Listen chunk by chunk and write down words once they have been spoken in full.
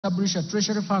establish a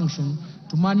treasury function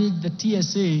to manage the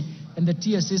TSA and the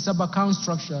TSA sub-account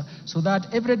structure so that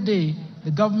every day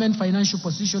the government financial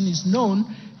position is known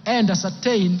and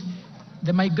ascertained.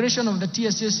 The migration of the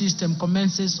TSA system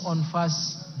commences on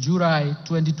 1st July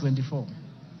 2024.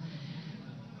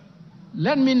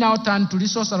 Let me now turn to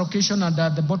resource allocation under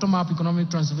the bottom-up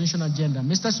economic transformation agenda.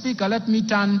 Mr. Speaker, let me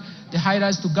turn the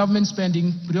highlights to government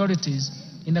spending priorities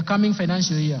in the coming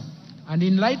financial year. And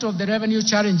in light of the revenue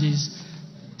challenges,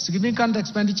 significant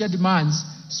expenditure demands,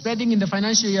 spending in the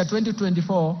financial year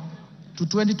 2024 to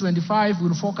 2025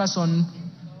 will focus on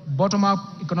bottom-up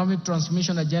economic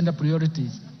transformation agenda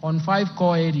priorities on 5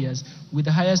 core areas with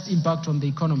the highest impact on the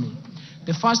economy.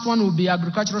 The first one will be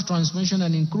agricultural transformation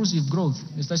and inclusive growth.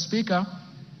 Mr. Speaker,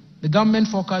 the government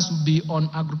focus will be on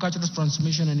agricultural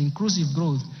transformation and inclusive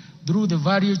growth through the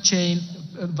value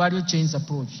chains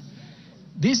approach.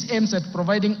 This aims at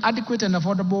providing adequate and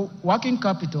affordable working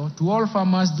capital to all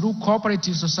farmers through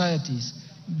cooperative societies.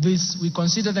 This, we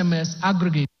consider them as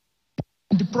aggregate.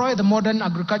 And deploy the modern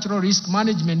agricultural risk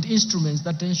management instruments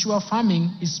that ensure farming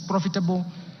is profitable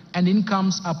and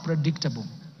incomes are predictable.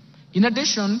 In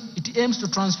addition, it aims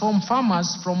to transform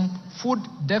farmers from food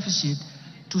deficit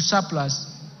to surplus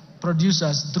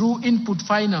producers through input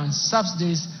finance,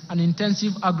 subsidies, and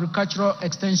intensive agricultural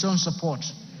extension support.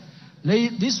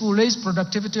 This will raise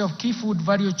productivity of key food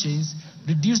value chains,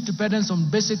 reduce dependence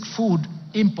on basic food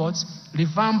imports,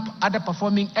 revamp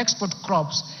underperforming export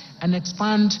crops, and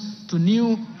expand to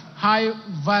new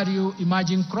high-value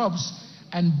emerging crops,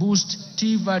 and boost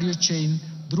tea value chain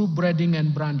through breeding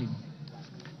and branding.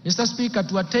 Mr. Speaker,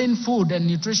 to attain food and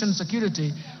nutrition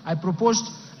security, I proposed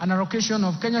an allocation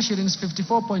of Kenya shillings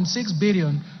 54.6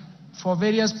 billion for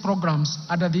various programs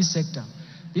under this sector.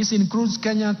 This includes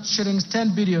Kenya shillings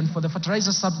 10 billion for the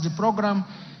fertilizer subsidy program,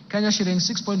 Kenya shillings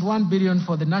 6.1 billion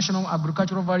for the National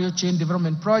Agricultural Value Chain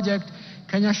Development Project,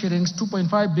 Kenya shillings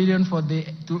 2.5 billion for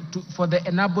the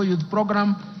Enable Youth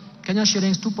Program, Kenya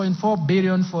shillings 2.4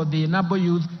 billion for the Enable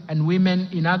Youth and Women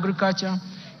in Agriculture,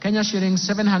 Kenya shillings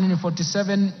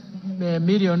 747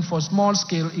 million for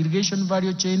small-scale irrigation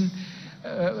value chain,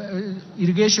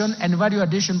 irrigation and value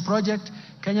addition project,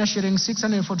 Kenya shillings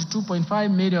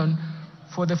 642.5 million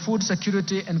for the food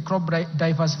security and crop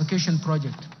diversification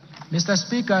project. Mr.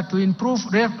 Speaker, to improve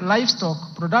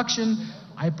livestock production,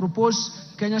 I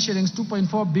propose Kenya shillings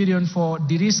 2.4 billion for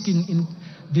de-risking,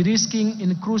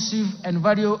 inclusive and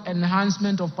value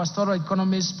enhancement of pastoral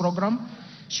economies program,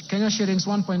 Kenya shillings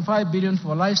 1.5 billion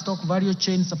for livestock value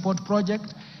chain support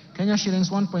project, Kenya shillings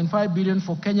 1.5 billion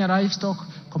for Kenya livestock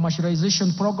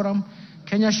commercialization program,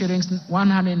 Kenya shillings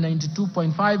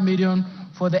 192.5 million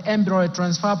for the embryo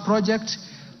transfer project.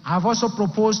 I have also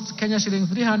proposed Kenya shillings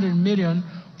 300 million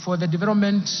for the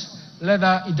development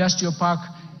leather industrial park,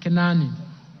 Kenani.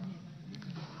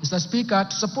 Mr. Speaker,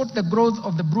 to support the growth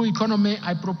of the brew economy,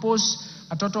 I propose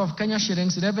a total of Kenya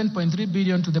shillings 11.3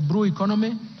 billion to the brew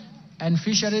economy and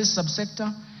fisheries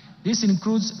subsector. This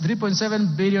includes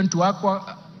 3.7 billion to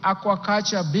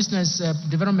aquaculture business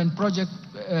development project,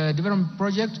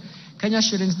 Kenya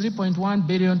shillings 3.1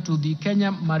 billion to the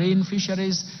Kenya Marine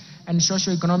Fisheries and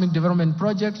Socio-Economic Development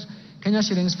Project, Kenya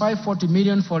shillings 540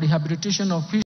 million for rehabilitation of fish